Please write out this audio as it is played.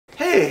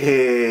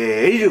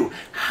Hey, you!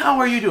 How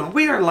are you doing?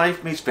 We are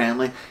Life Mates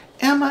family.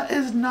 Emma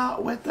is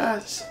not with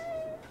us.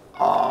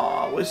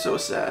 Aw, we're so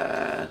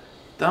sad.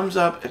 Thumbs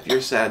up if you're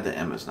sad that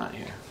Emma's not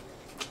here.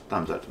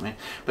 Thumbs up to me.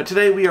 But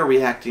today we are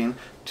reacting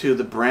to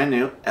the brand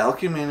new El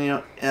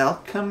Camino,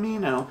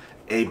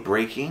 a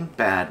Breaking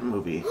Bad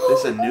movie. This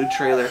is a new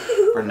trailer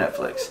for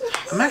Netflix.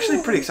 I'm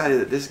actually pretty excited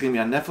that this is going to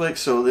be on Netflix,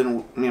 so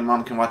then me and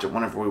Mom can watch it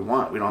whenever we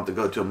want. We don't have to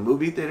go to a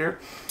movie theater.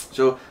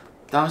 So,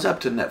 thumbs up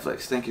to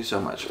Netflix. Thank you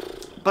so much.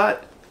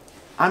 But,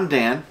 I'm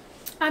Dan.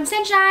 I'm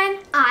Sunshine.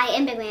 I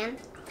am Big Man.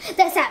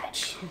 The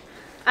Savage.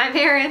 I'm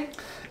Erin.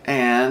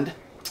 And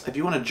if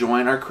you want to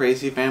join our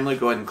crazy family,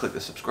 go ahead and click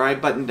the subscribe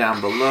button down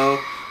below.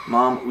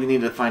 Mom, we need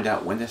to find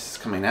out when this is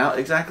coming out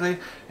exactly,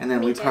 and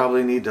then we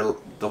probably need to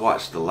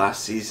watch the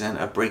last season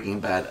of Breaking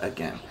Bad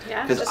again.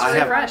 Yeah, just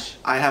refresh.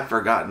 I have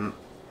forgotten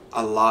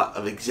a lot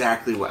of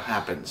exactly what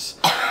happens.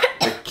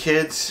 The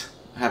kids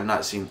have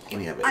not seen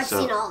any of it. I've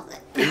seen all of it.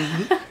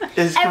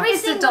 It's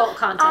adult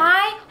content.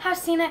 I have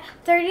seen it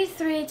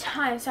 33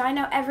 times, so I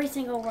know every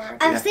single word.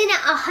 I've seen it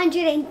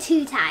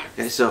 102 times.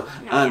 Okay, so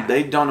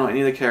they don't know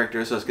any of the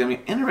characters, so it's going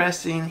to be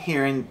interesting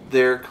hearing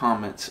their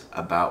comments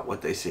about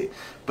what they see.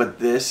 But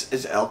this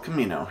is El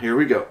Camino. Here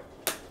we go.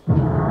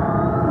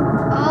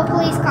 Oh,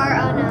 police car.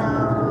 Oh,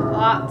 no.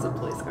 Lots of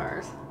police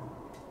cars.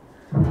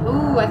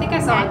 Ooh, I think I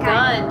saw a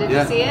gun. Did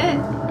you see it?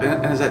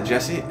 And is that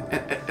Jessie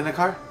in the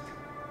car?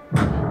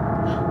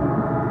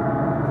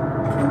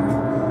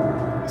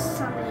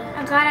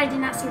 I'm glad I did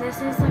not see this.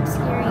 This looks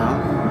scary.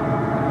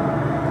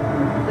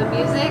 The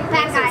music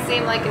makes it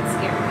seem like it's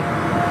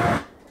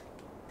scary.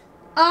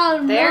 Oh,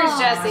 no. There's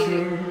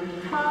Jessie.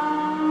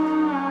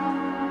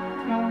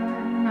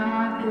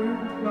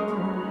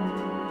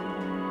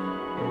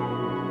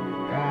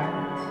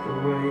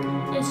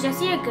 Is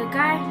Jessie a good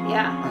guy?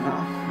 Yeah.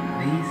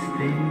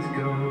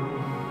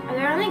 Are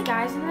there only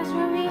guys in this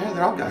movie? Yeah,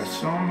 they're all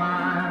guys.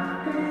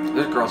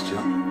 There's girls too.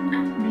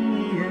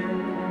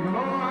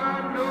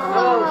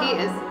 Oh, he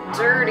is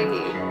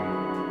dirty.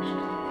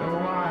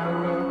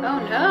 Oh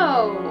no.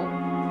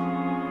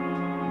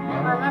 I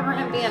remember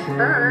him being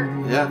hurt.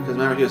 Yeah, because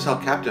remember he was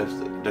held captive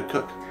to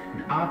cook.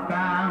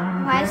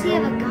 Why does he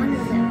have a gun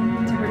with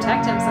him? To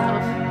protect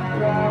himself.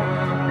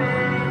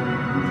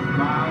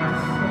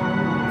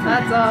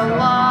 That's a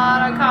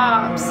lot of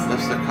cops.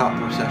 That's the cop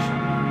procession.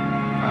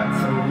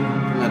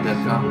 From that dead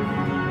cop.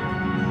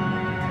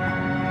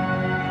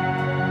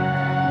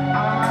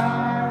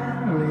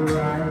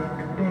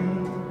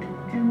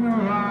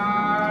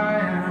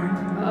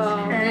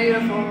 Oh,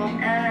 beautiful.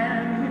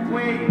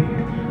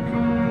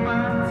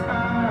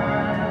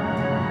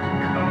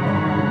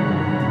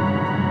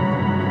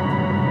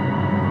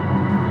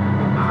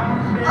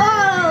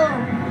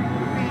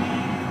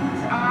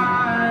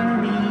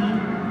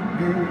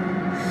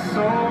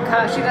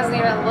 Gosh, she doesn't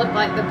even look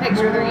like the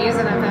picture they're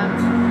using of him.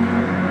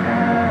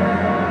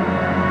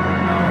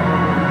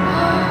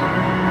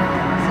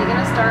 Is he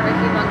gonna start a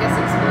humongous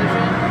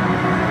explosion?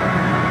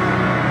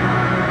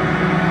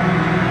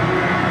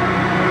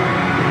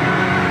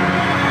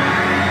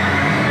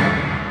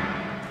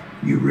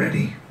 You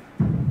ready?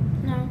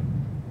 No.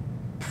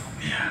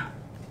 Yeah.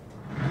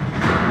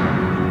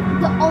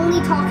 The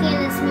only talking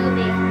in this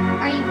movie.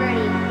 Are you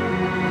ready?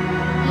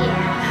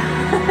 Yeah.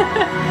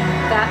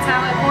 That's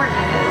how important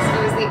it is.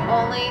 It was the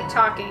only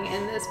talking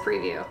in this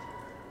preview.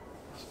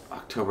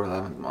 October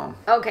 11th, Mom.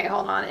 Okay,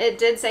 hold on. It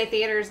did say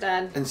theaters,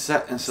 Dad. And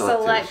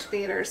select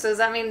theaters. So does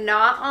that mean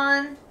not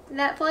on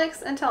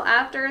Netflix until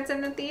after it's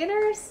in the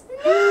theaters?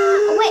 Wait,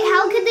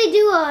 how could they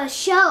do a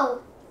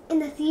show in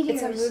the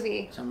theaters? It's a movie.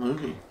 It's a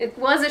movie. It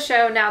was a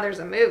show, now there's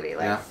a movie.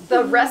 Like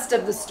the rest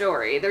of the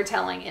story they're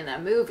telling in a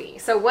movie.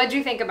 So what'd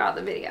you think about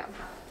the video?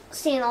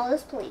 Seeing all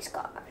those police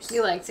cars.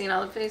 You like seeing all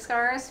the police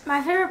cars?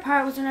 My favorite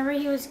part was whenever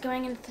he was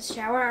going into the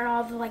shower and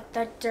all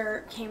the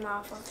dirt came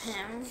off of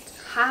him.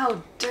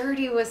 How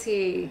dirty was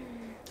he?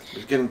 He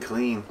was getting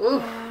clean.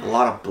 Ooh. A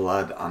lot of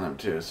blood on him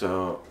too.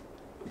 So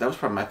that was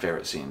probably my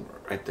favorite scene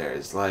right there.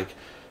 It's like,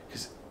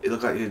 because it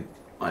looked like he'd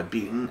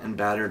beaten and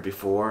battered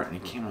before, and he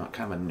came out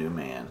kind of a new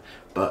man,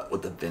 but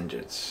with a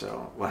vengeance.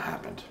 So what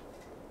happened?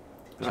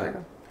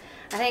 True.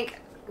 I think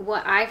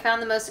what I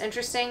found the most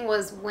interesting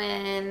was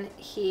when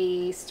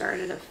he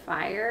started a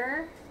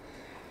fire,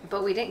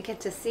 but we didn't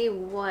get to see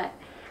what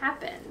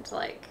happened.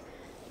 Like,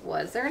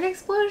 was there an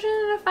explosion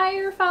and a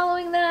fire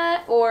following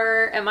that?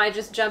 Or am I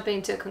just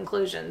jumping to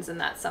conclusions and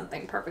that's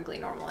something perfectly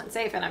normal and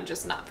safe and I'm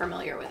just not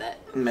familiar with it?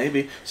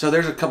 Maybe. So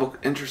there's a couple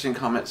interesting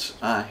comments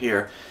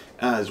here.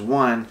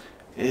 One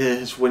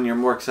is when you're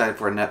more excited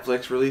for a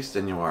Netflix release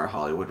than you are a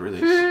Hollywood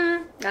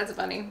release. That's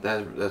funny.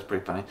 That's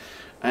pretty funny.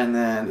 And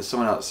then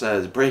someone else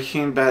says,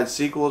 Breaking Bad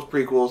sequels,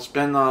 prequels,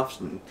 spin-offs,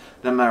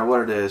 no matter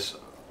what it is,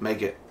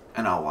 make it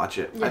and I'll watch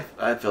it. Yeah.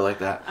 I feel like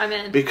that. I'm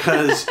in.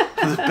 Because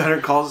the Better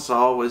Call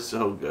Saul was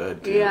so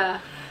good, too.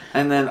 Yeah.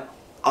 And then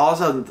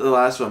also the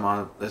last one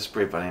on that's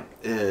pretty funny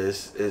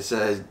is it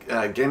says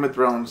Game of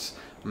Thrones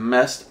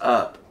messed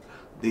up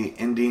the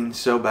ending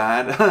so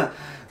bad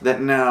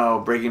that now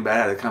Breaking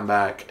Bad had to come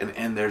back and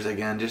end theirs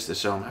again just to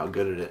show them how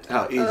good it is,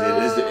 how easy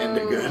it is to end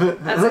it good.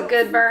 That's a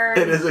good burn.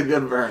 It is a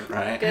good burn,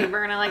 right? Good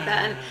burn, I like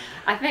that. And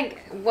I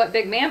think what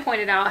Big Man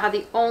pointed out, how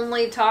the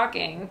only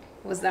talking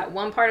was that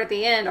one part at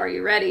the end, are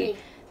you ready?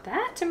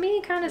 That to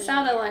me kind of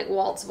sounded like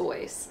Walt's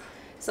voice.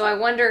 So I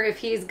wonder if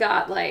he's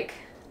got like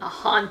a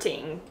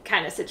haunting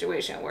kind of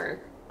situation where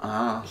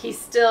he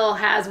still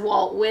has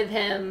Walt with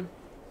him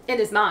in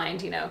his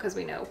mind, you know, because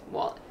we know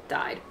Walt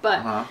died.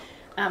 But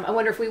I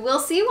wonder if we will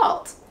see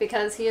Walt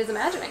because he is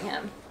imagining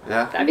him.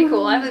 Yeah. That'd be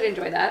cool. I would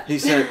enjoy that. He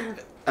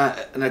said,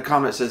 in a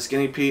comment says,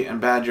 Skinny Pete and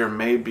Badger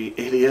may be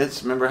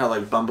idiots. Remember how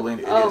like bumbling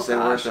idiots they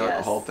were throughout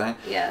the whole thing?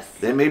 Yes.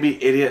 They may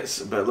be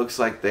idiots, but it looks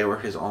like they were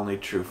his only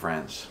true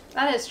friends.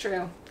 That is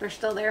true. They're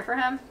still there for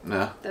him.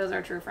 Yeah. Those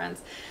are true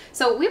friends.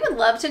 So we would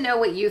love to know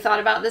what you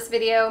thought about this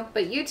video,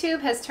 but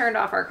YouTube has turned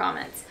off our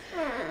comments.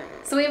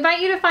 So we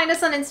invite you to find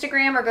us on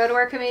Instagram or go to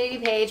our community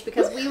page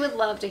because we would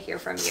love to hear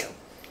from you.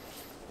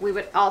 We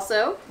would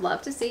also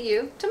love to see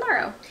you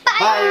tomorrow.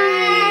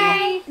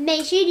 Bye!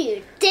 Make sure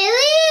you delete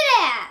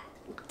it!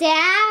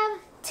 Dab,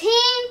 team.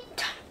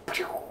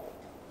 3,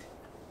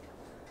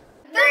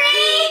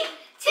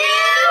 2,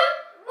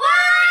 1,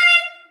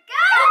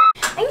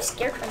 go! I'm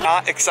scared for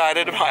Not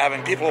excited about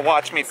having people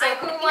watch me. So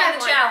who won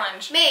the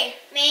challenge? Me.